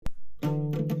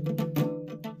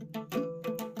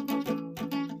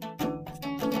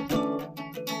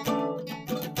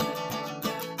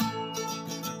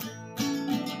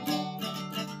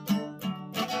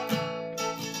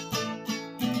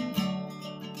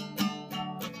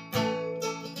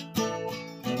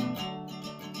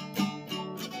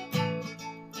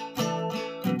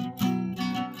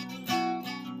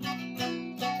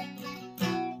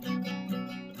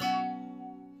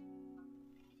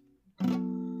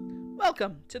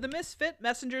Welcome to the Misfit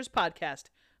Messengers podcast,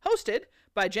 hosted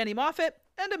by Jenny Moffat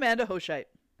and Amanda Hoshite.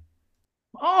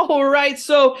 All right,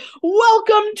 so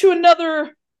welcome to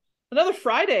another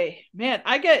Friday. Man,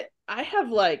 I have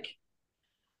like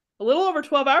a little over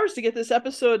 12 hours to get this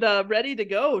episode ready to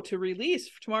go to release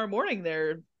for tomorrow morning.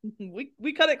 There,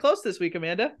 we cut it close this week,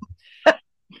 Amanda.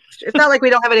 It's not like we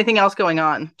don't have anything else going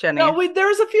on, Jenny. No, there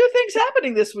was a few things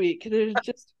happening this week.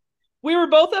 We were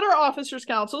both at our officers'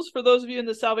 councils. For those of you in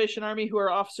the Salvation Army who are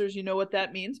officers, you know what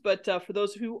that means. But for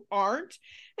those who aren't,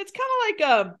 it's kind of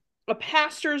like a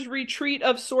pastor's retreat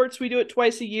of sorts. We do it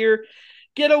twice a year.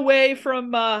 Get away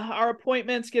from our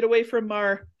appointments, get away from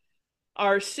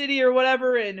our city or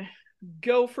whatever, and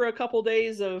go for a couple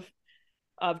days of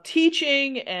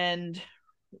teaching and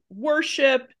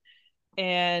worship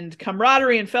and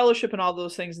camaraderie and fellowship and all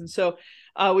those things. And so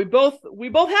we both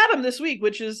had them this week,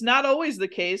 which is not always the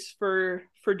case for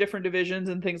different divisions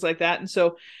and things like that. And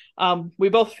so we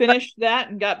both finished that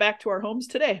and got back to our homes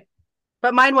today.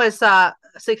 But mine was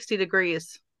 60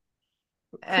 degrees.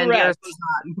 And correct. Yours was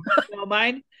not. No,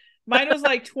 mine was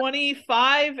like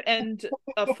 25 and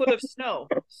a foot of snow.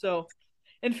 So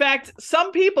in fact,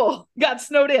 some people got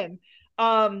snowed in.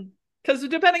 Because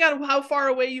depending on how far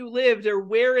away you lived or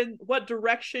what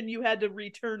direction you had to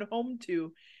return home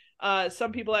to,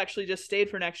 some people actually just stayed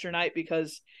for an extra night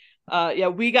because,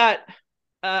 we got,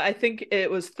 I think it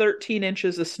was 13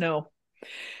 inches of snow.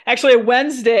 Actually,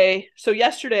 Wednesday, so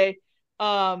yesterday,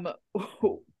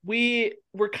 we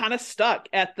were kind of stuck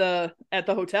at the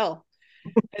hotel,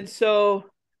 and so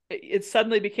it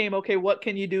suddenly became, okay, what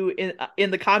can you do in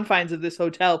the confines of this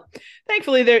hotel?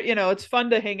 Thankfully, there, it's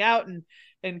fun to hang out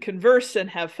and converse and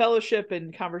have fellowship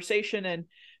and conversation and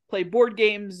play board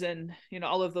games and,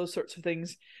 all of those sorts of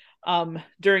things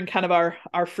during kind of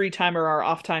our free time or our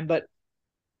off time. But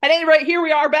at any rate, here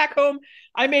we are back home.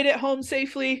 I made it home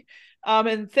safely.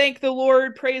 And thank the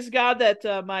Lord, praise God that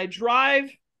my drive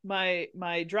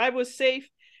was safe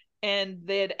and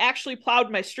they had actually plowed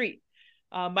my street.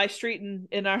 My street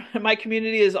in my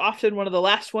community is often one of the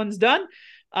last ones done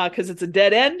because it's a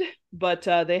dead end, but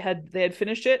they had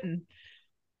finished it, and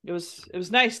it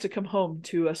was nice to come home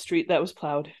to a street that was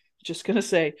plowed, just gonna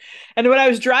say. And when I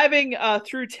was driving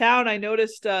through town, I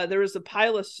noticed there was a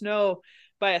pile of snow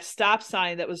by a stop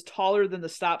sign that was taller than the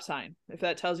stop sign, if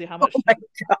that tells you how much. Oh my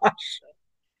gosh.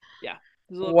 Yeah.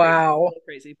 It was a little wow.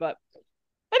 crazy. But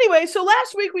anyway, so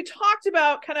last week we talked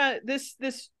about kind of this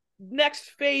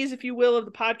next phase, if you will, of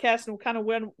the podcast, and kind of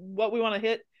what we want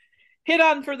to hit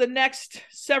on for the next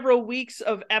several weeks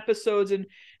of episodes. And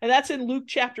that's in Luke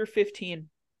chapter 15.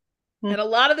 And a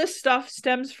lot of this stuff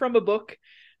stems from a book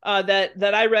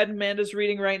that I read, Amanda's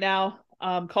reading right now,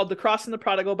 called The Cross and the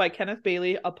Prodigal by Kenneth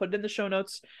Bailey. I'll put it in the show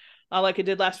notes like I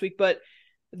did last week. But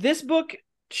this book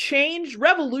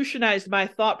revolutionized my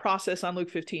thought process on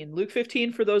Luke 15. Luke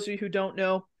 15, for those of you who don't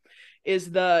know,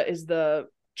 is the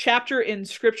chapter in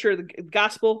Scripture, the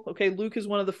gospel. Okay, Luke is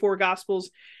one of the 4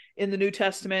 gospels in the New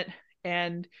Testament.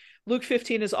 And Luke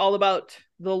 15 is all about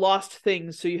the lost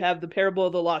things. So you have the parable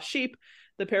of the lost sheep,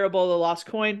 the parable of the lost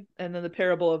coin, and then the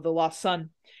parable of the lost son.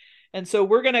 And so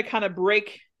we're going to kind of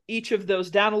break each of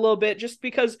those down a little bit, just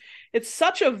because it's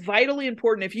such a vitally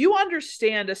important, if you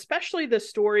understand, especially the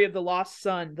story of the lost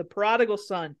son, the prodigal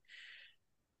son,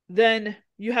 then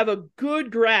you have a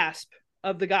good grasp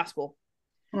of the gospel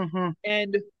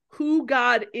and who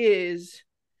God is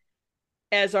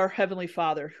as our Heavenly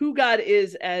Father, who God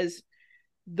is as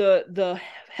the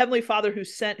Heavenly Father who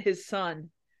sent his son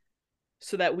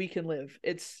so that we can live.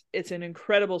 It's an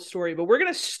incredible story, but we're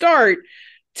going to start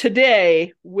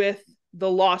today with the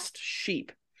lost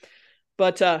sheep.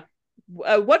 But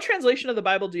what translation of the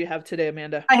Bible do you have today,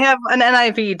 Amanda? I have an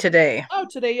NIV today. Oh,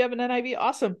 today you have an NIV.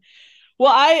 Awesome.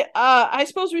 Well, I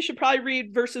suppose we should probably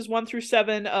read verses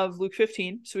 1-7 of Luke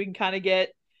 15, so we can kind of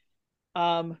get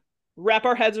wrap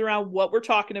our heads around what we're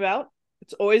talking about.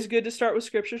 It's always good to start with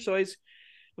Scripture. It's always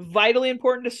vitally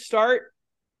important to start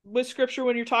with Scripture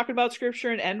when you're talking about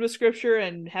Scripture, and end with Scripture,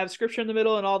 and have Scripture in the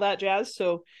middle and all that jazz.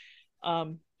 So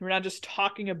we're not just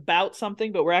talking about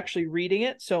something, but we're actually reading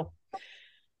it. So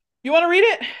you want to read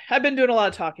it? I've been doing a lot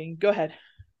of talking. Go ahead.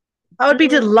 I would be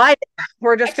delighted.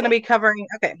 We're just going to be covering,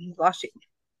 lost sheep,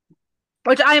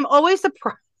 which I am always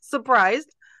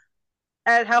surprised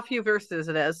at how few verses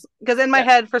it is. Because in my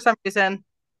head, for some reason,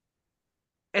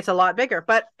 it's a lot bigger.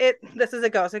 But it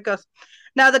goes.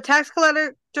 Now the tax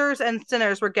collectors and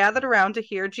sinners were gathered around to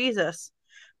hear Jesus.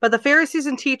 But the Pharisees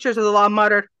and teachers of the law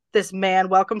muttered, "This man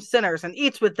welcomes sinners and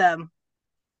eats with them."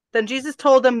 Then Jesus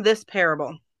told them this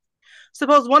parable.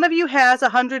 Suppose one of you has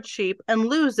 100 sheep and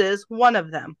loses one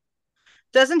of them.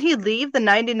 Doesn't he leave the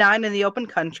 99 in the open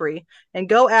country and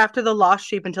go after the lost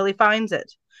sheep until he finds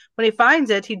it? When he finds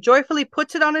it, he joyfully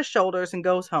puts it on his shoulders and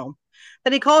goes home.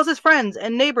 Then he calls his friends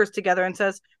and neighbors together and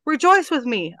says, "Rejoice with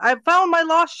me, I've found my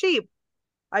lost sheep."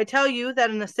 I tell you that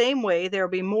in the same way, there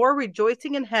will be more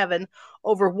rejoicing in heaven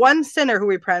over one sinner who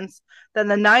repents than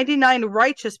the 99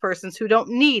 righteous persons who don't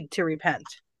need to repent.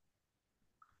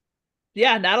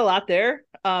 Yeah, not a lot there.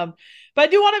 But I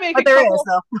do want to make but a there couple. Is,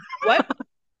 though. What?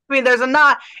 I mean, there's a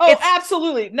not. Oh,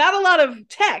 absolutely. Not a lot of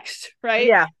text, right?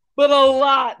 Yeah. But a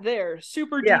lot there.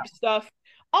 Super deep stuff.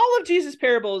 All of Jesus'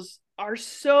 parables are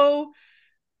so,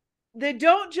 they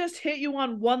don't just hit you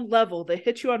on one level. They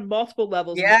hit you on multiple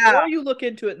levels. Yeah. And the more you look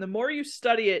into it and the more you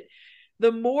study it,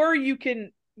 the more you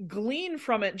can glean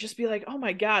from it and just be like, oh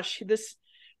my gosh, this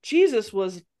Jesus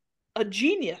was a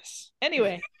genius.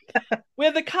 Anyway, we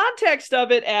have the context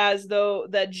of it as though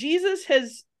that Jesus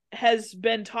has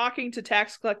been talking to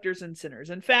tax collectors and sinners.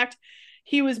 In fact,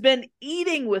 he was been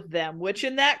eating with them, which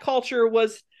in that culture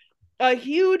was a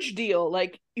huge deal.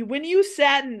 Like when you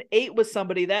sat and ate with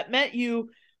somebody, that meant you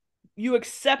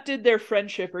accepted their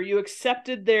friendship or you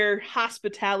accepted their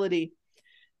hospitality,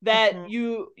 that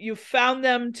you found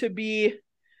them to be,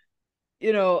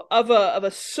 you know, of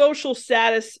a social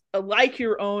status like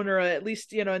your own, or at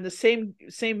least, you know, in the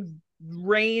same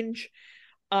range.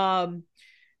 You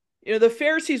know, the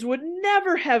Pharisees would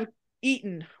never have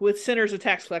eaten with sinners or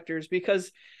tax collectors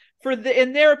because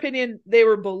in their opinion, they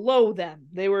were below them.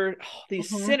 They were these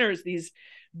sinners, these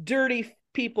dirty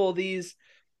people, these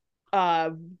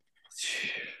I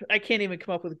can't even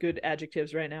come up with good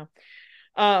adjectives right now.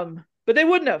 But they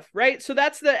wouldn't have, right? So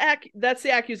that's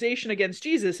the accusation against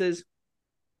Jesus is,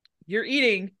 you're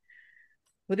eating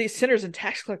with these sinners and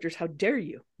tax collectors. How dare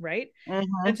you, right?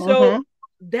 And so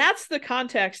that's the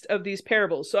context of these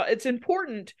parables. So it's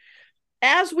important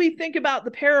as we think about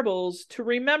the parables to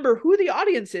remember who the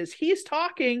audience is. He's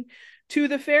talking to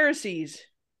the Pharisees.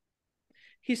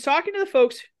 He's talking to the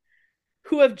folks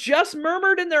who have just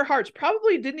murmured in their hearts,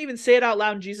 probably didn't even say it out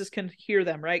loud, and Jesus can hear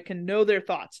them, right? Can know their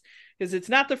thoughts, because it's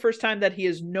not the first time that he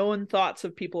has known thoughts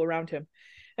of people around him.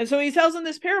 And so he tells them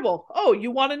this parable. Oh,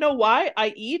 you want to know why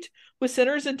I eat with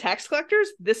sinners and tax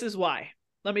collectors? This is why.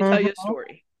 Let me tell you a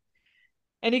story.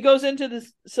 And he goes into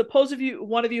this. Suppose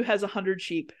one of you has 100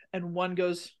 sheep and one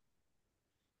goes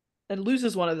and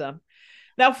loses one of them.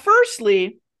 Now,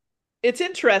 firstly, it's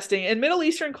interesting. In Middle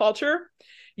Eastern culture,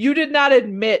 you did not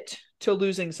admit to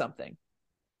losing something,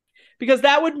 because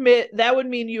that would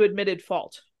mean you admitted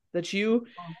fault, that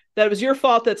it was your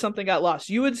fault that something got lost.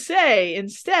 You would say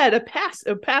instead a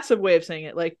passive way of saying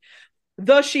it, like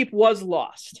the sheep was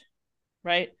lost,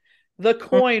 right? The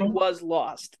coin was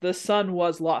lost. The son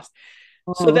was lost.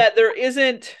 So that there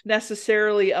isn't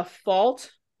necessarily a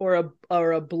fault or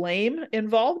a blame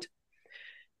involved.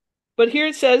 But here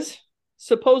it says,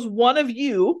 suppose one of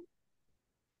you,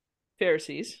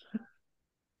 Pharisees,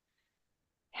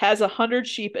 has 100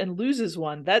 sheep and loses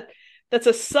one. That's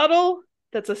a subtle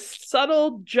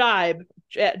jibe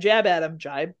at him.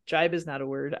 Jibe is not a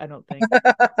word, I don't think.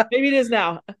 Maybe it is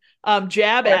now.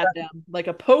 Jab at them, like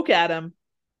a poke at them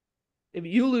if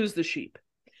you lose the sheep,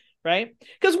 right?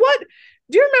 Because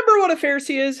do you remember what a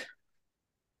Pharisee is?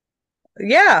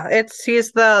 Yeah,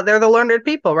 they're the learned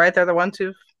people, right? They're the ones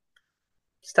who've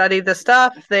studied the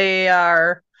stuff. They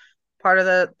are part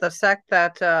of the sect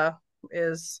that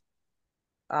is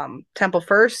temple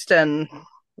first and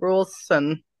rules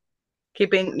and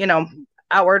keeping,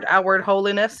 outward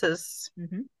holiness is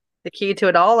the key to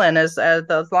it all. And as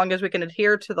long as we can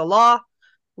adhere to the law,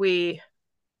 we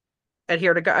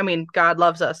adhere to God. I mean, God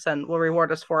loves us and will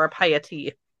reward us for our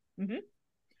piety.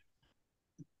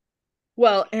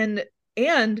 Well, and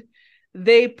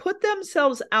they put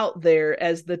themselves out there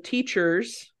as the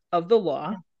teachers of the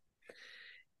law,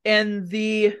 and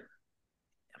in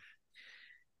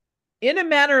a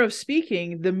manner of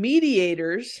speaking, the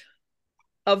mediators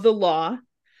of the law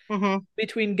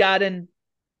between God and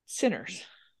sinners.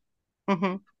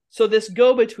 So this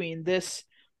go-between, this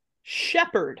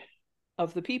shepherd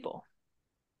of the people.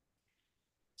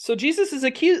 So Jesus is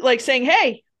accused, like saying,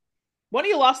 hey, one of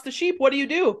you lost the sheep. What do you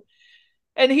do?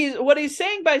 And he's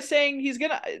saying by saying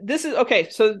this is okay.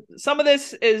 So some of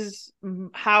this is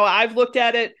how I've looked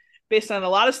at it based on a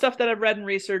lot of stuff that I've read and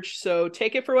researched. So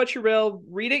take it for what you will,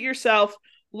 read it yourself,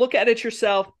 look at it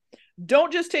yourself.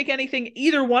 Don't just take anything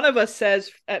either one of us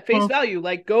says at face value.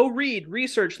 Like, go read,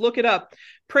 research, look it up,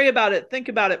 pray about it, think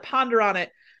about it, ponder on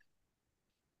it.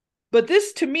 But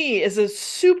this to me is a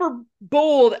super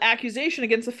bold accusation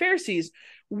against the Pharisees.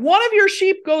 One of your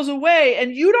sheep goes away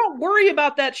and you don't worry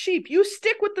about that sheep. You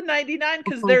stick with the 99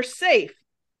 because they're safe.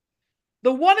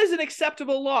 The one is an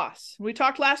acceptable loss. We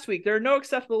talked last week. There are no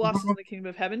acceptable losses in the kingdom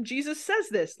of heaven. Jesus says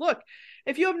this. Look,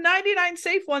 if you have 99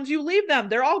 safe ones, you leave them.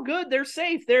 They're all good. They're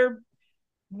safe. They're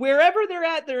wherever they're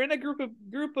at. They're in a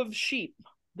group of sheep.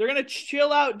 They're going to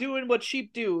chill out doing what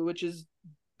sheep do, which is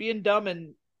being dumb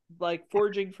and like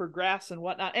foraging for grass and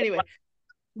whatnot. Anyway,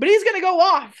 but he's going to go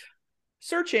off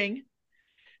searching.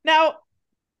 Now,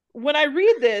 when I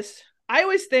read this, I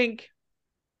always think,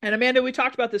 and Amanda, we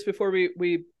talked about this before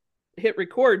we hit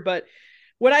record, but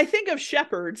when I think of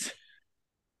shepherds,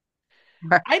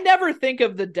 I never think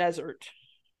of the desert.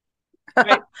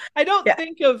 Right? I don't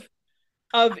think of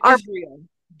Israel,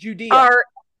 Judea.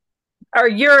 Our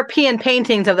European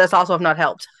paintings of this also have not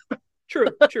helped. True.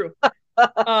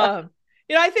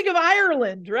 I think of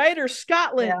Ireland, right? Or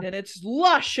Scotland, and it's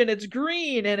lush and it's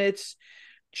green and it's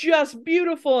just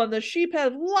beautiful, and the sheep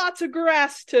have lots of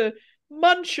grass to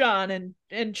munch on and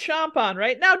chomp on,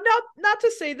 right? Now, not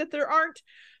to say that there aren't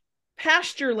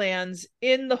pasture lands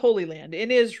in the Holy Land,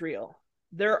 in Israel.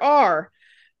 There are,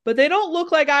 but they don't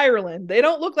look like Ireland. They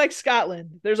don't look like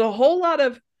Scotland. There's a whole lot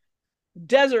of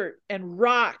desert and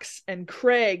rocks and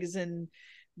crags and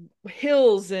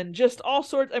hills and just all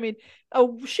sorts. I mean, a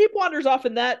sheep wanders off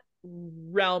in that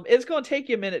realm. It's going to take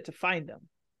you a minute to find them,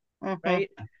 right?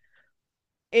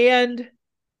 And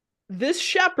this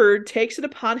shepherd takes it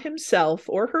upon himself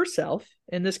or herself.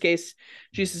 In this case,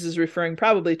 Jesus is referring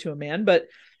probably to a man, but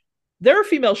there are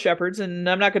female shepherds, and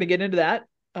I'm not going to get into that.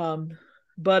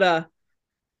 But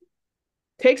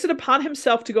takes it upon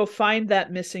himself to go find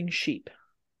that missing sheep.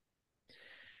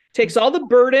 Takes all the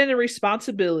burden and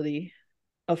responsibility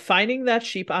of finding that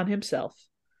sheep on himself,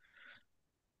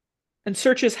 and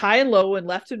searches high and low and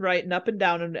left and right and up and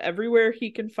down and everywhere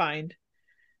he can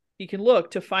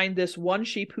look to find this one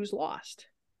sheep who's lost.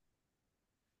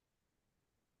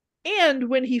 And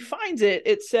when he finds it,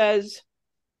 it says,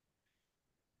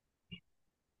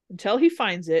 until he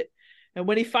finds it, and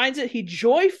when he finds it, he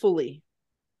joyfully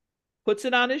puts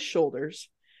it on his shoulders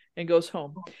and goes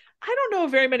home. I don't know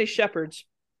very many shepherds.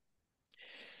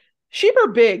 Sheep are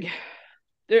big.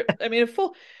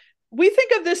 We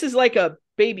think of this as like a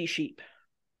baby sheep.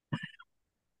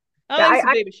 It's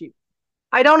a baby sheep.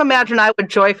 I don't imagine I would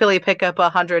joyfully pick up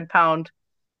 100-pound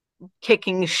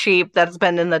kicking sheep that's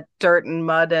been in the dirt and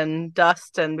mud and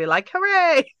dust and be like,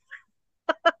 hooray!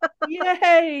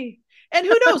 Yay! And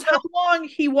who knows how long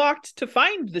he walked to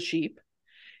find the sheep.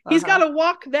 He's got to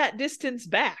walk that distance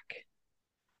back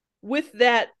with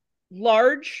that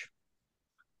large.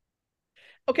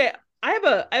 Okay,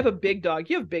 I have a big dog.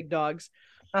 You have big dogs.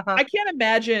 I can't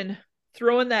imagine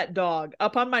throwing that dog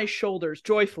up on my shoulders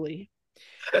joyfully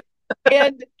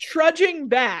and trudging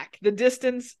back the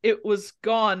distance it was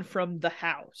gone from the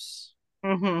house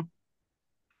and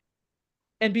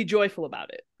be joyful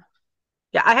about it.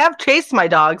 Yeah, I have chased my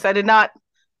dogs. I did not,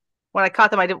 when I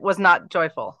caught them, was not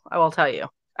joyful. I will tell you.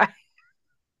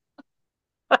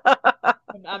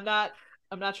 I'm not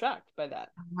shocked by that.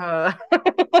 Not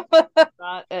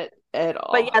at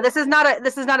all. But yeah, this is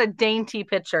not a dainty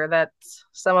picture that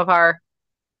some of our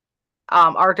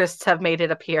artists have made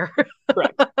it appear.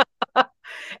 Right.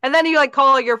 And then you like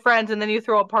call your friends and then you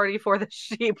throw a party for the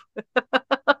sheep.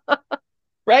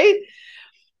 Right?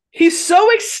 He's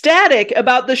so ecstatic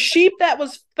about the sheep that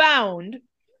was found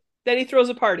that he throws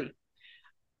a party.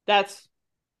 Now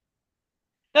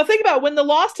think about when the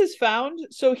lost is found.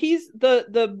 So he's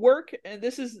the work, and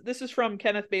this is from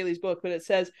Kenneth Bailey's book, but it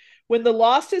says when the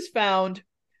lost is found,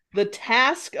 the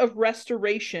task of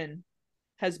restoration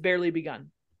has barely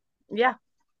begun. Yeah.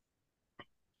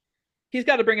 He's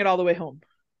got to bring it all the way home.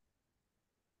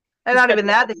 And not even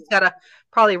that, he's got to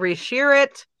probably re-shear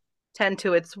it, tend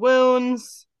to its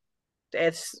wounds,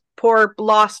 its poor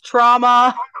lost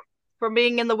trauma from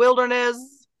being in the wilderness.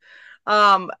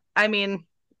 I mean,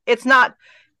 it's not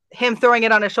him throwing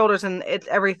it on his shoulders and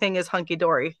everything is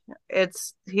hunky-dory.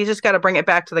 He's just got to bring it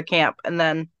back to the camp and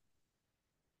then,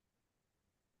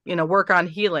 work on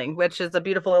healing, which is a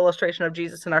beautiful illustration of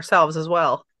Jesus and ourselves as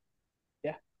well.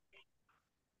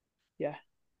 Yeah.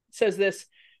 It says this,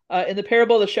 in the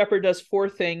parable, the shepherd does 4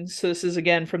 things. So this is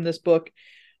again from this book,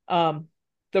 The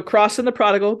Cross and the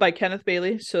Prodigal by Kenneth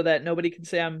Bailey, so that nobody can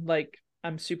say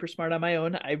I'm super smart on my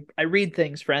own. I read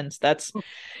things, friends. That's,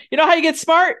 how you get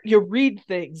smart? You read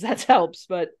things. That helps,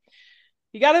 but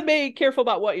you got to be careful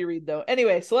about what you read though.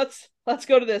 Anyway, so let's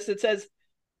go to this. It says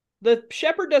the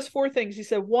shepherd does 4 things. He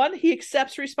said, 1, he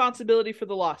accepts responsibility for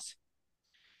the loss.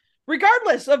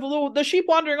 Regardless of the sheep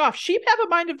wandering off. Sheep have a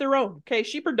mind of their own. Okay.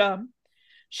 Sheep are dumb.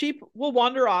 Sheep will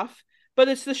wander off, but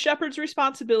it's the shepherd's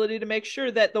responsibility to make sure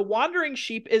that the wandering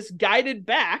sheep is guided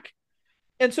back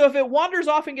And so if it wanders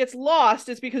off and gets lost,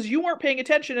 it's because you weren't paying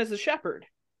attention as a shepherd.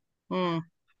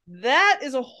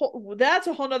 That's a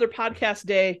whole nother podcast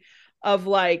day of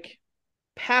like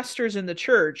pastors in the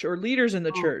church or leaders in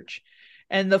the church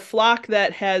and the flock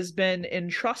that has been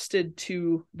entrusted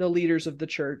to the leaders of the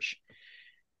church.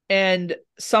 And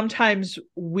sometimes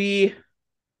we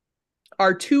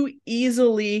are too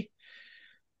easily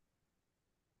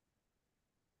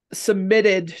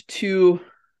submitted to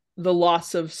the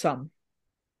loss of some.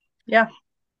 Yeah.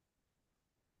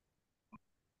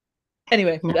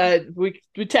 Anyway, we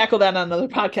tackle that on another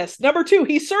podcast. Number 2,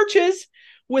 he searches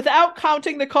without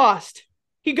counting the cost.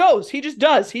 He goes. He just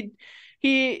does.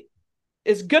 He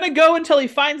is going to go until he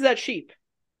finds that sheep.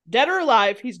 Dead or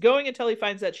alive, he's going until he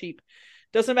finds that sheep.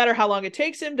 Doesn't matter how long it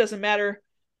takes him. Doesn't matter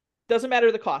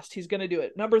the cost. He's going to do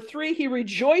it. Number 3, he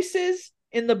rejoices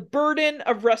in the burden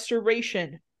of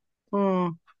restoration.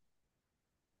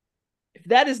 If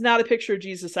that is not a picture of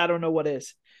Jesus, I don't know what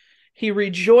is. He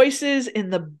rejoices in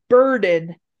the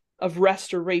burden of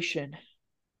restoration.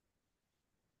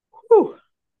 Whew.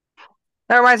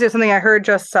 That reminds me of something I heard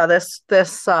just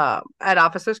this at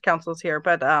officers' councils here,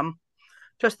 but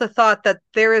just the thought that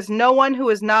there is no one who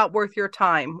is not worth your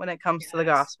time when it comes to the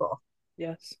gospel.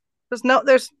 Yes. There's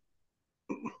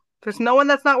no one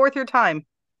that's not worth your time.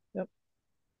 Yep.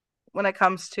 When it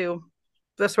comes to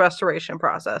this restoration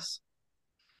process.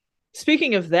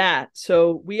 Speaking of that,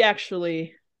 so we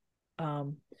actually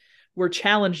were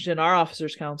challenged in our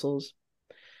officers' councils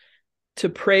to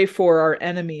pray for our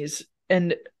enemies,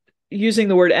 and using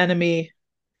the word enemy,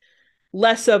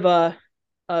 less of a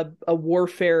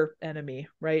warfare enemy,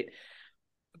 right?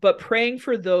 But praying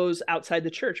for those outside the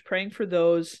church, praying for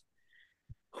those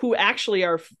who actually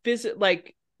are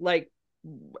like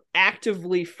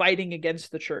actively fighting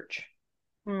against the church.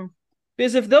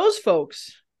 Because if those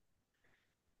folks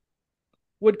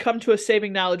would come to a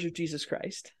saving knowledge of Jesus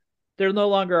Christ, they're no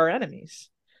longer our enemies.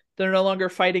 They're no longer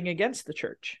fighting against the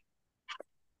church.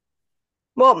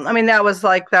 Well, I mean, that was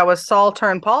Saul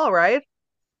turned Paul, right?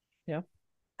 Yeah.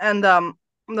 And the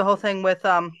whole thing with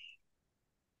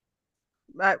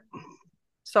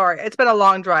sorry, it's been a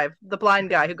long drive. The blind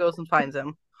guy who goes and finds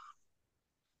him.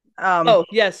 Oh,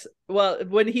 yes. Well,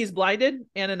 when he's blinded,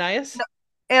 Ananias. No,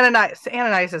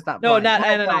 Ananias is not blind. No, not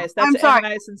Ananias. That's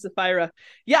Ananias and Sapphira.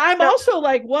 Yeah, I'm also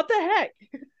like, what the heck?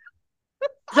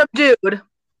 Some dude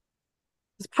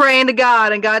is praying to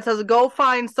God, and God says, "Go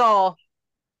find Saul."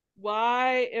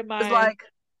 Why am I like,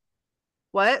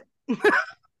 what?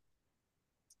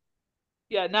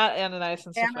 Yeah, not Ananias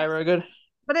and Sapphira. Good,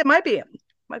 but it might be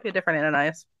a different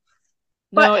Ananias.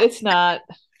 No, it's not.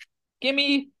 Give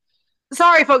me.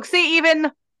 Sorry, folks. See,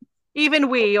 even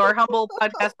we, or humble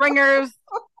podcast bringers,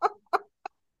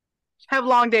 have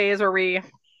long days where we.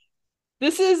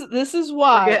 This is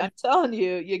why I'm telling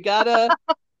you, you gotta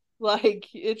like,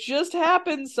 it just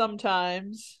happens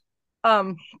sometimes.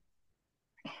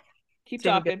 Keep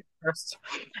talking. First.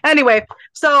 Anyway,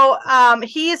 so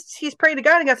he's praying to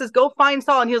God, and God says, "Go find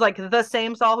Saul," and he was like, the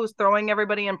same Saul who's throwing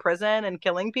everybody in prison and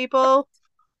killing people,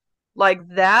 like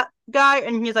that guy.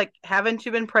 And he's like, "Haven't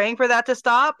you been praying for that to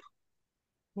stop?"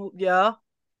 Well, yeah.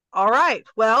 All right.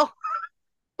 Well,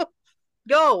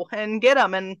 go and get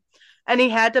him, and he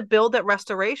had to build that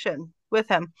restoration with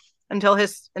him until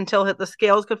the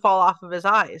scales could fall off of his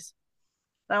eyes.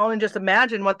 I only just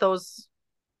imagine what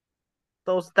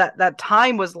that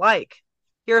time was like.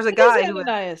 Here's a guy who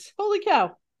Ananias. Holy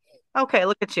cow. Okay,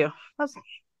 look at you.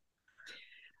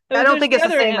 I don't think it's the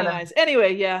same Ananias.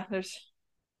 Anyway, yeah,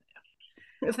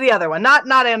 it's the other one, not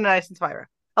Ananias and Sapphira.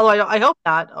 Although I hope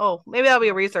not. Oh, maybe that'll be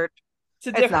a research.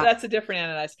 That's a different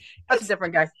Ananias. That's a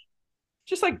different guy.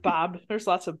 Just like Bob. There's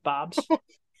lots of Bobs.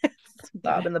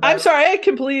 Bob in the Bible. I'm sorry, I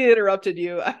completely interrupted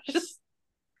you. I'm just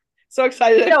so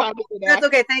excited. That's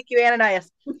okay. Thank you,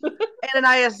 Ananias.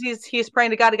 Ananias, he's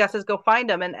praying to God. God says, "Go find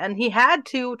him," and he had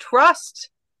to trust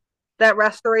that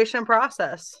restoration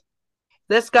process.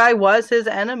 This guy was his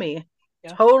enemy,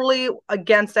 totally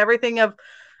against everything of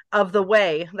the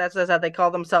way. That's what they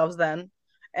call themselves then,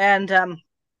 and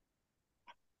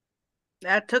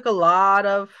that took a lot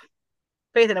of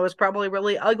faith, and it was probably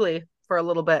really ugly for a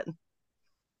little bit.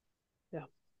 Yeah,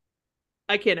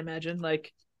 I can't imagine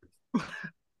like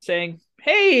saying,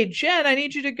 "Hey, Jen, I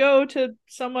need you to go to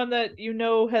someone that you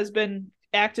know has been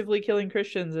actively killing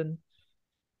Christians and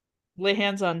lay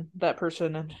hands on that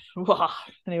person." And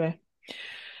anyway,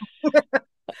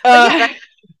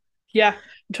 yeah,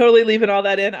 I'm totally leaving all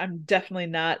that in. I'm definitely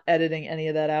not editing any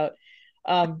of that out.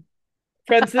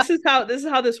 Friends, this is how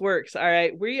this works. All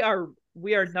right, we are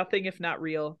nothing if not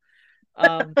real.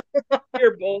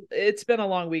 We're both. It's been a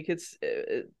long week.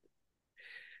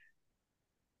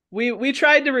 we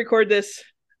tried to record this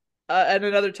at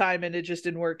another time, and it just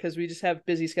didn't work because we just have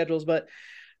busy schedules. But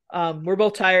we're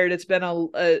both tired. It's been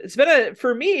a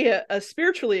for me a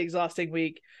spiritually exhausting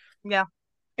week. Yeah.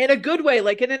 In a good way,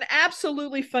 like in an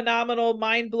absolutely phenomenal,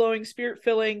 mind-blowing,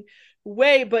 spirit-filling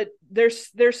way. But there's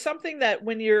something that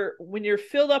when you're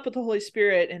filled up with the Holy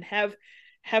Spirit and have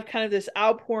kind of this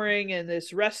outpouring and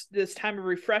this rest, this time of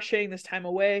refreshing, this time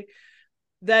away,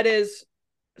 that is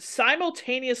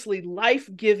simultaneously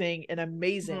life-giving and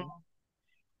amazing,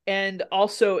 and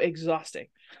also exhausting.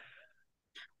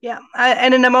 Yeah.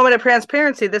 And in a moment of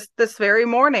transparency, this very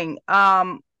morning,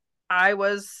 I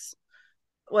was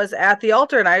at the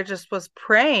altar, and I just was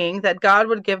praying that God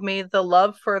would give me the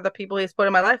love for the people He's put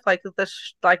in my life, like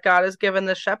like God has given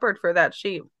the shepherd for that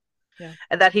sheep. Yeah.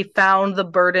 And that He found the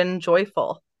burden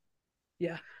joyful.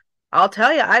 Yeah. I'll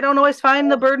tell you, I don't always find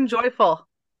the burden joyful.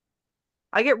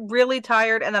 I get really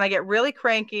tired, and then I get really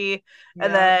cranky,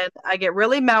 and then I get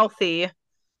really mouthy,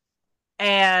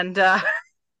 and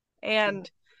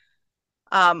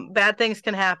bad things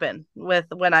can happen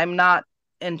when I'm not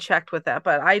in check with that.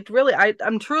 But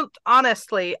I'm true,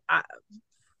 honestly,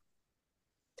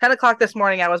 10 o'clock this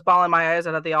morning, I was bawling my eyes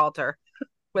out at the altar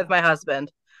with my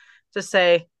husband to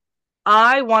say,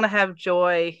 I want to have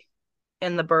joy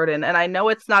in the burden. And I know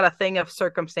it's not a thing of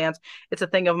circumstance. It's a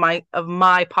thing of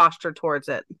my posture towards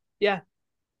it. Yeah.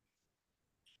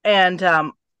 And,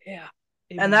 yeah.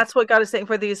 And that's what God is saying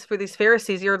for these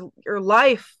Pharisees, your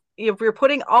life, you're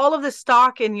putting all of this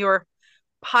stock in your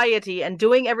piety and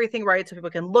doing everything right so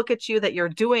people can look at you that you're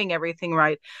doing everything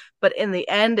right, but in the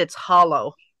end it's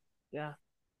hollow. Yeah.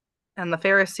 And the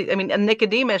Pharisees, I mean, and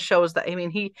Nicodemus shows that. I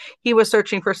mean, he was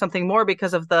searching for something more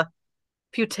because of the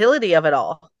futility of it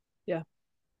all. Yeah.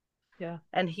 Yeah.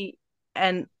 And he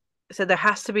said there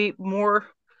has to be more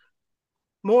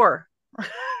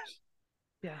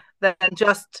yeah, than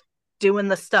just doing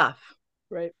the stuff.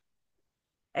 Right.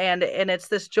 And it's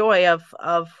this joy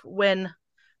of when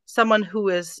someone who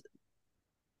is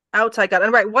outside God,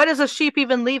 and right, why does a sheep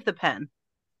even leave the pen?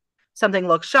 Something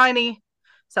looks shiny,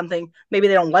 something, maybe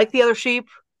they don't like the other sheep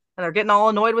and they're getting all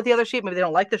annoyed with the other sheep. Maybe they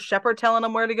don't like the shepherd telling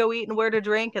them where to go eat and where to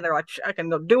drink, and they're like, I can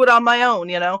go do it on my own,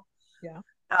 Yeah.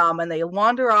 And they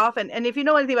wander off. And if you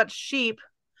know anything about sheep,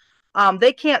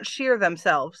 they can't shear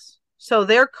themselves, so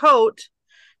their coat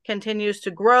continues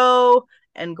to grow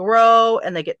and grow,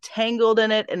 and they get tangled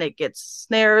in it, and it gets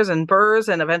snares and burrs,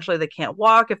 and eventually they can't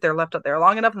walk if they're left up there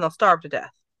long enough, and they'll starve to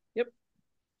death. Yep.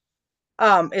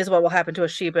 Is what will happen to a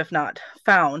sheep if not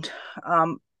found.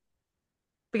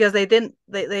 Because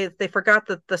they forgot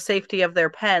the safety of their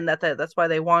pen, that's why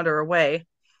they wander away.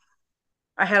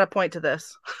 I had a point to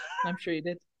this. I'm sure you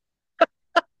did.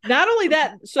 Not only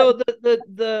that, so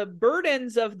the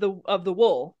burdens of the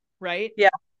wool, right?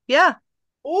 Yeah.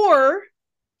 Or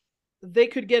they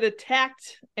could get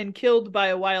attacked and killed by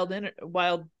a wild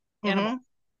animal.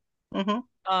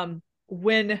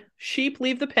 When sheep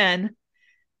leave the pen,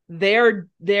 they're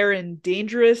in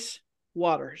dangerous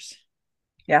waters.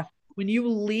 Yeah. When you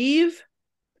leave,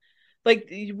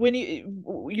 like when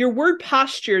your word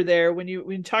posture there, when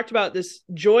you talked about this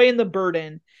joy in the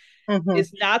burden,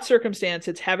 it's not circumstance.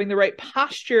 It's having the right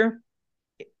posture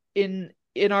in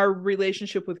our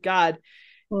relationship with God.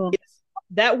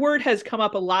 That word has come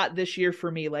up a lot this year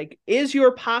for me. Like, is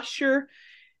your posture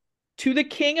to the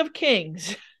King of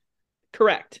Kings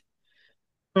correct?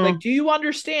 Like, do you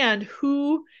understand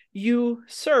who you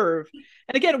serve?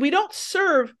 And again, we don't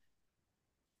serve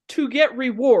to get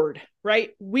reward, right?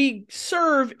 We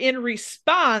serve in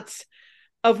response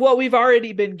of what we've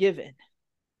already been given.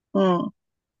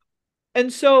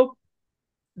 And so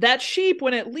that sheep,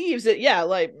 when it leaves it,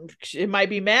 like it might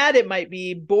be mad, it might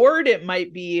be bored, it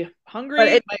might be hungry,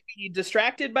 it might be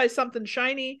distracted by something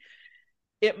shiny,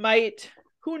 it might,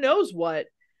 who knows what.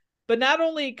 But not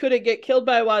only could it get killed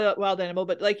by a wild animal,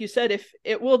 but like you said, if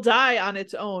it will die on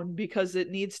its own because it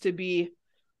needs to be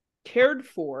cared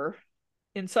for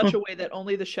in such a way that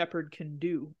only the shepherd can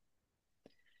do.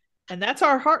 And that's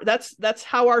our heart. That's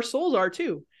how our souls are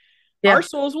too. Yeah. Our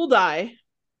souls will die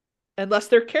unless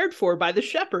they're cared for by the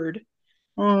shepherd,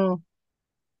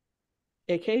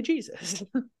 aka Jesus.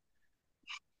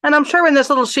 And I'm sure when this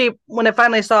little sheep, when it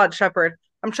finally saw its shepherd,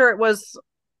 I'm sure it was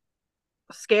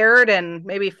scared and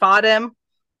maybe fought him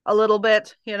a little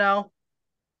bit, Yep.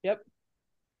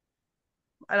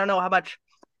 I don't know how much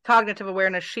cognitive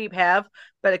awareness sheep have,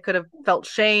 but it could have felt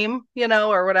shame,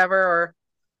 or whatever, or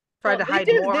tried to hide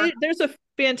more. There's a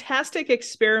fantastic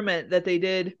experiment that they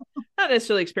did, not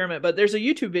necessarily experiment, but there's a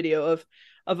YouTube video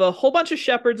of a whole bunch of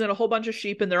shepherds and a whole bunch of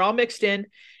sheep, and they're all mixed in,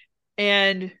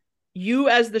 and you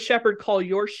as the shepherd call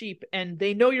your sheep and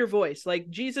they know your voice. Like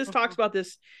Jesus talks about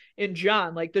this in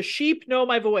John, like the sheep know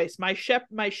my voice. My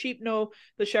sheep know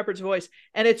the shepherd's voice.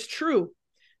 And it's true.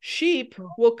 Sheep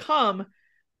will come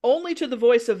only to the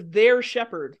voice of their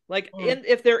shepherd. Like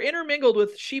if they're intermingled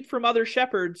with sheep from other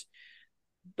shepherds,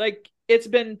 like it's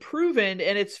been proven,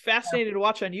 and it's fascinating to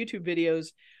watch on YouTube videos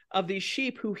of these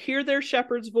sheep who hear their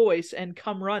shepherd's voice and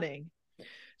come running.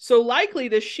 So likely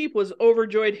this sheep was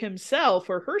overjoyed himself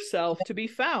or herself to be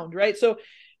found, right? So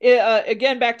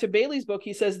again, back to Bailey's book,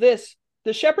 he says this: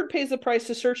 the shepherd pays the price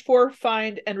to search for,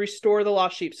 find, and restore the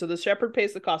lost sheep. So the shepherd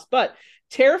pays the cost. But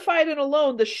terrified and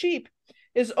alone, the sheep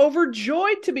is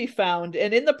overjoyed to be found.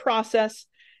 And in the process,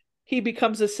 he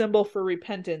becomes a symbol for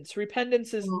repentance.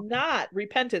 Repentance is not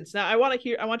repentance. Now, I want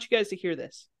you guys to hear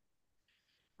this.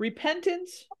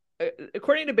 Repentance,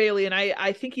 according to Bailey, and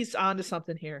I think he's onto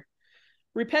something here.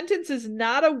 Repentance is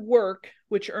not a work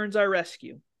which earns our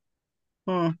rescue.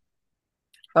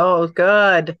 Oh,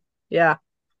 good. Yeah.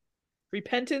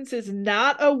 Repentance is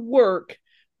not a work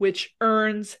which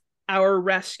earns our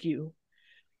rescue.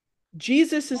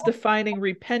 Jesus is defining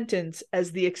repentance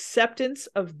as the acceptance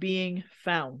of being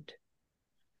found.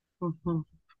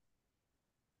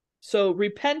 So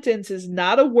repentance is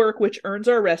not a work which earns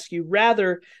our rescue.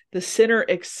 Rather, the sinner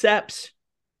accepts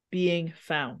being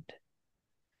found.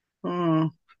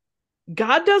 God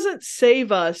doesn't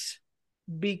save us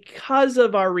because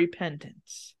of our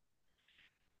repentance.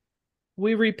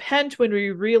 We repent when we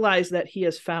realize that he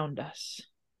has found us.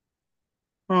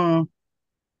 When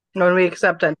we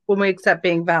accept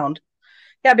being found.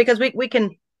 Yeah, because we can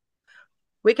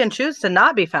choose to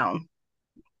not be found.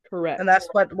 Correct. And that's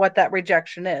what that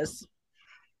rejection is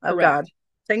of Correct. God.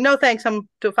 Saying, no thanks, I'm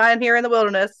to find here in the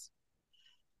wilderness.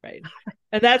 Right.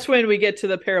 And that's when we get to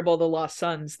the parable of the lost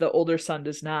sons. The older son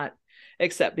does not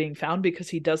accept being found because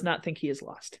he does not think he is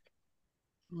lost.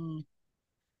 And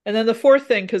then the fourth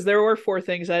thing, because there were four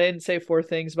things, I didn't say four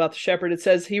things about the shepherd. It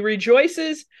says he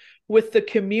rejoices with the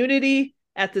community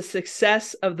at the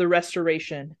success of the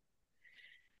restoration.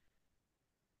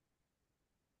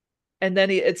 And then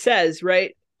it says,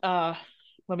 right? Let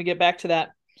me get back to that.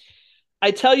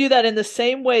 I tell you that in the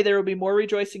same way, there will be more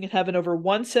rejoicing in heaven over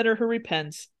one sinner who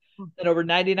repents than over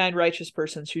 99 righteous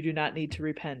persons who do not need to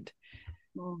repent.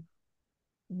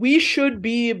 We should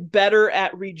be better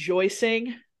at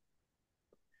rejoicing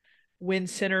when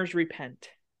sinners repent.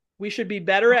 We should be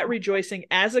better at rejoicing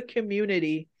as a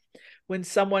community when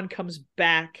someone comes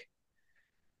back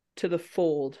to the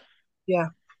fold. Yeah.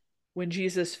 When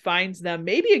Jesus finds them,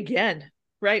 maybe again,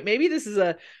 right? Maybe this is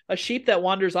a sheep that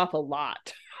wanders off a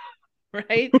lot,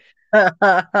 right?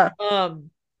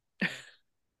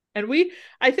 And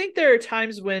I think there are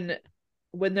times when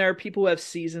there are people who have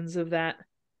seasons of that,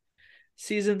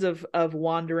 seasons of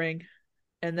wandering,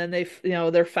 and then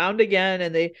they're found again,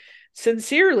 and they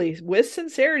with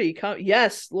sincerity come,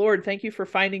 yes, Lord, thank you for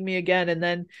finding me again. And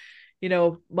then,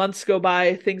 months go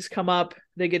by, things come up,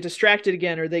 they get distracted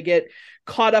again, or they get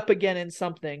caught up again in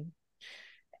something.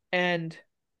 And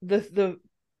the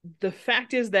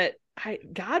fact is that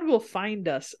God will find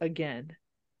us again.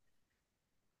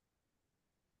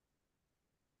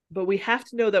 But we have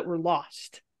to know that we're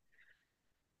lost.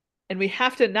 And we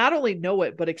have to not only know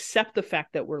it, but accept the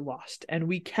fact that we're lost. And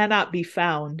we cannot be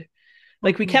found.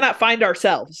 Like, we cannot find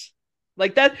ourselves.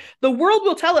 Like that, the world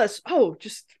will tell us, oh,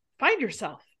 just find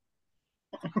yourself.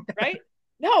 Right?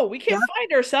 No, we can't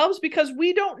find ourselves because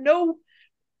we don't know.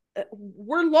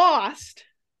 We're lost.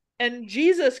 And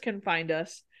Jesus can find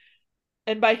us.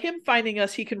 And by him finding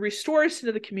us, he can restore us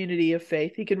into the community of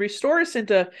faith. He can restore us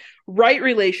into right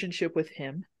relationship with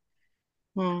him.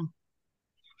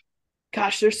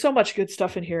 Gosh, there's so much good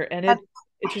stuff in here, and it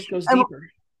just goes deeper.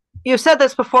 You said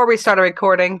this before we started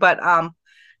recording, but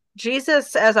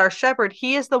Jesus as our shepherd,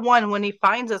 he is the one, when he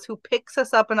finds us, who picks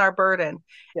us up in our burden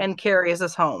and carries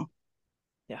us home.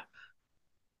 Yeah.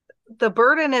 The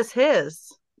burden is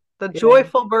his, the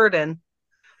joyful burden,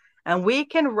 and we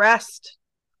can rest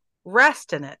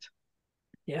in it.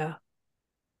 Yeah.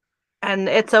 And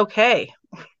it's okay.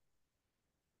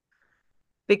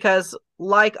 Because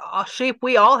like sheep,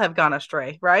 we all have gone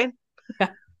astray, right?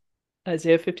 Yeah.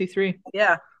 Isaiah 53.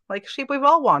 Yeah. Like sheep, we've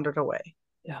all wandered away.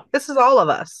 Yeah. This is all of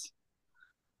us.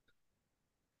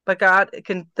 But God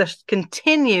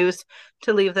continues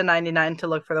to leave the 99 to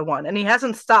look for the one. And he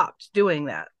hasn't stopped doing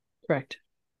that. Correct.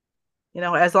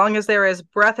 As long as there is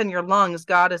breath in your lungs,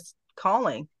 God is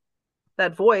calling.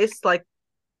 That voice, like,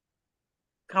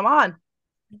 come on.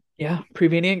 Yeah.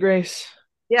 Prevenient grace.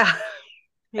 Yeah.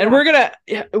 And we're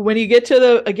when you get to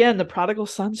the prodigal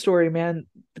son story, man,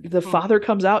 the father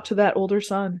comes out to that older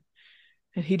son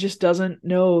and he just doesn't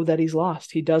know that he's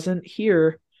lost. He doesn't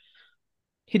hear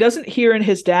in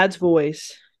his dad's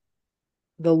voice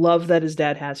the love that his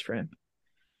dad has for him.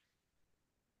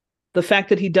 The fact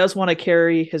that he does want to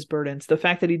carry his burdens, the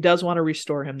fact that he does want to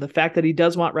restore him, the fact that he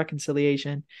does want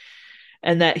reconciliation,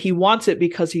 and that he wants it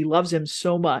because he loves him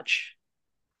so much.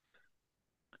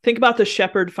 Think about the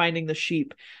shepherd finding the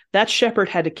sheep. That shepherd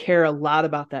had to care a lot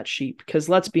about that sheep, because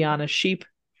let's be honest, sheep,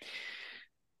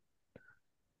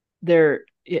 he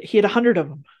had 100 of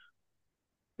them,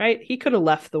 right? He could have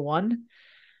left the one.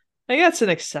 Like, that's an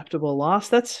acceptable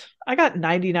loss. I got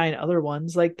 99 other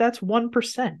ones. Like, that's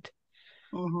 1%,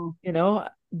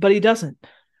 but he doesn't,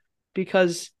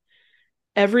 because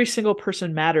every single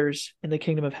person matters in the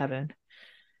kingdom of heaven.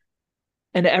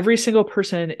 And every single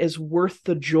person is worth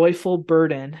the joyful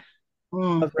burden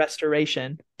of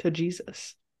restoration to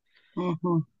Jesus.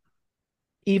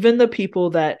 Even the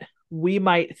people that we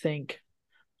might think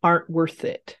aren't worth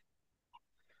it,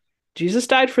 Jesus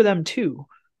died for them too.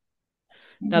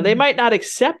 Now, they might not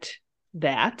accept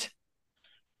that,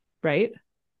 right?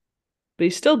 But he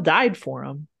still died for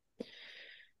them.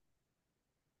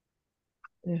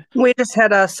 Yeah. We just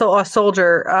had a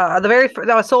soldier.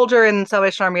 A soldier in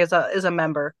Salvation Army is a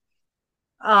member.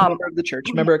 Member of the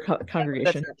church, member of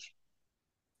congregation.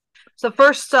 It's the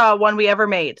first one we ever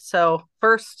made. So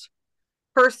first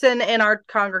person in our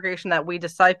congregation that we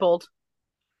discipled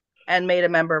and made a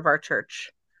member of our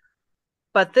church.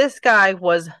 But this guy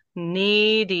was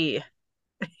needy.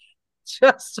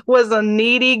 Just was a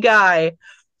needy guy.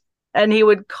 And he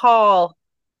would call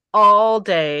all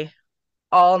day,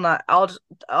 all night,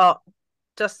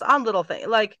 just on little things.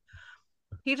 Like,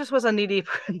 he just was a needy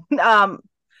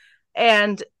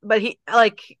but he,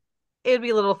 like, it'd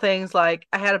be little things like,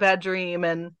 I had a bad dream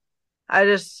and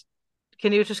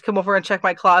can you just come over and check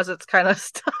my closets, kind of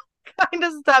stuff. He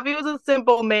was a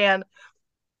simple man.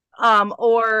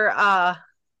 Or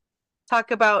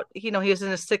talk about, he's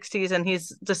in his 60s and he's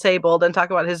disabled, and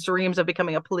talk about his dreams of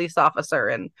becoming a police officer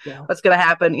and what's going to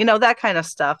happen, that kind of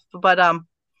stuff. But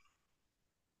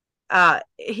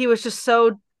he was just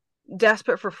so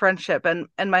desperate for friendship, and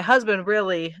my husband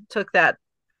really took that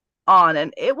on,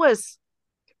 and it was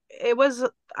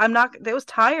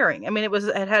tiring. I mean,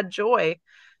 it had joy,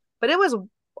 but it was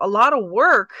a lot of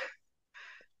work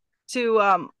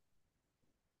to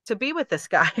be with this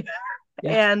guy.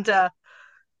 And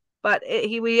but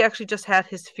we actually just had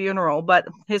his funeral, but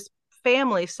his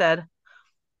family said,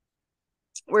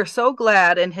 we're so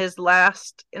glad in his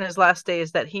last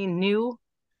days that he knew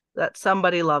that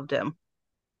somebody loved him.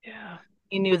 Yeah.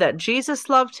 He knew that Jesus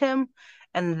loved him,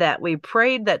 and that we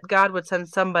prayed that God would send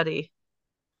somebody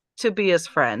to be his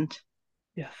friend.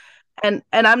 Yeah. And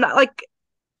I'm not like,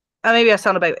 maybe I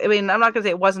sound bad. I mean, I'm not going to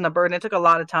say it wasn't a burden. It took a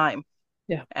lot of time.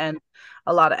 Yeah. And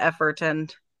a lot of effort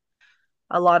and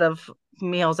a lot of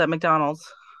meals at McDonald's.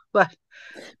 But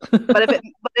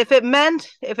if it meant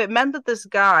that this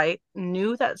guy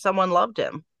knew that someone loved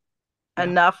him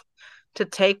enough to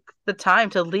take the time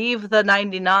to leave the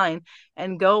 99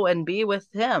 and go and be with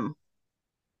him,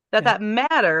 that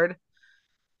mattered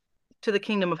to the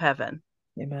kingdom of heaven.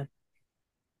 Amen.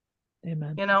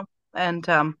 And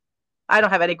I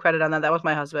don't have any credit on that. That was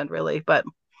my husband, really. But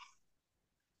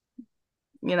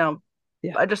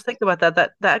I just think about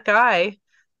that guy,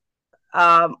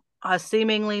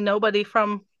 seemingly nobody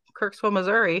from Kirksville,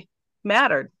 Missouri,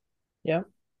 mattered. Yeah.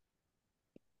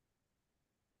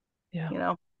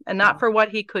 And not for what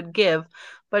he could give,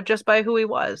 but just by who he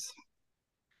was.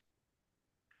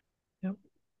 Yep.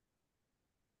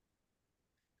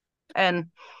 And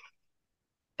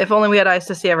if only we had eyes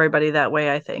to see everybody that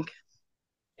way, I think.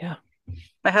 Yeah.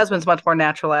 My husband's much more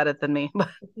natural at it than me,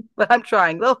 but I'm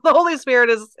trying. The Holy Spirit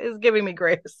is giving me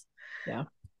grace. Yeah.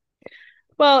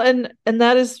 Well, and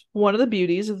that is one of the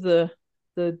beauties of the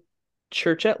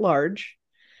church at large,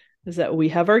 is that we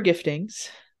have our giftings.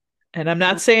 And I'm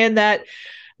not saying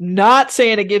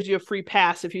it gives you a free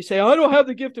pass if you say, I don't have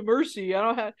the gift of mercy.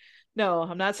 No,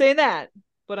 I'm not saying that.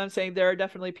 But I'm saying there are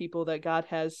definitely people that God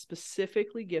has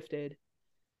specifically gifted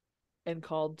and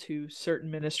called to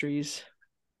certain ministries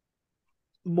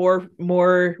more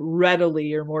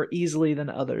readily or more easily than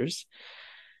others.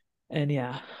 And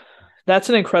that's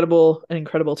an incredible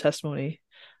testimony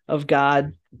of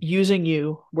God using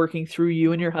you, working through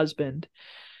you and your husband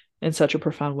in such a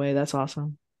profound way. That's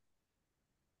awesome.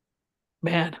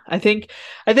 Man, I think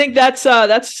that's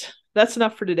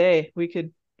enough for today. We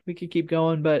could keep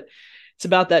going, but it's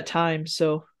about that time.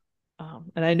 So,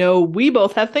 and I know we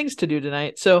both have things to do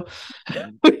tonight, so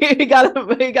we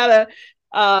gotta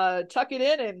tuck it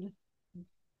in and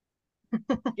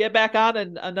get back on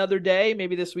another day,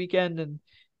 maybe this weekend, and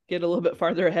get a little bit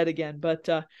farther ahead again. But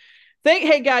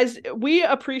hey guys, we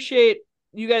appreciate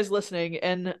you guys listening,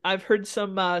 and I've heard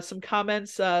some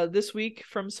comments this week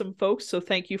from some folks, so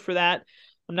thank you for that.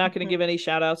 I'm not going to give any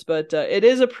shout outs, but it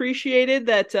is appreciated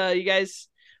that you guys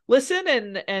listen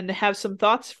and have some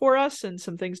thoughts for us and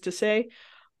some things to say.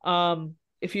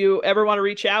 If you ever want to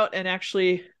reach out and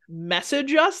actually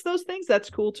message us those things, that's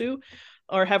cool too,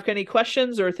 or have any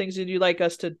questions or things that you'd like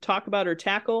us to talk about or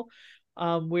tackle,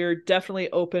 we're definitely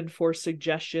open for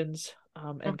suggestions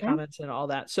and comments and all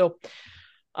that. So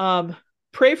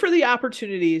pray for the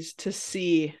opportunities to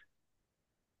see,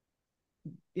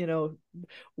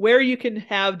 where you can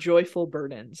have joyful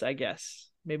burdens, I guess.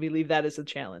 Maybe leave that as a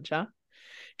challenge, huh?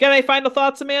 Got any final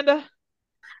thoughts, Amanda?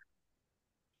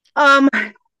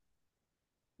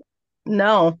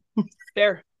 No.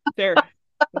 Fair. It's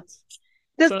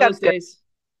one of those days.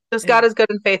 Just God is good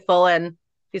and faithful, and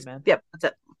he's, yep, that's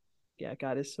it. Yeah,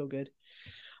 God is so good.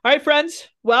 All right, friends.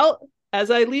 Well, as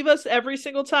I leave us every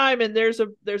single time, and there's a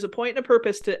point and a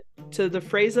purpose to the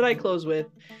phrase that I close with,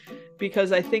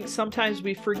 because I think sometimes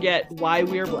we forget why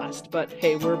we are blessed. But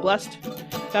hey, we're blessed.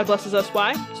 God blesses us.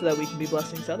 Why? So that we can be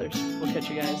blessings to others. We'll catch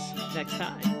you guys next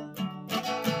time.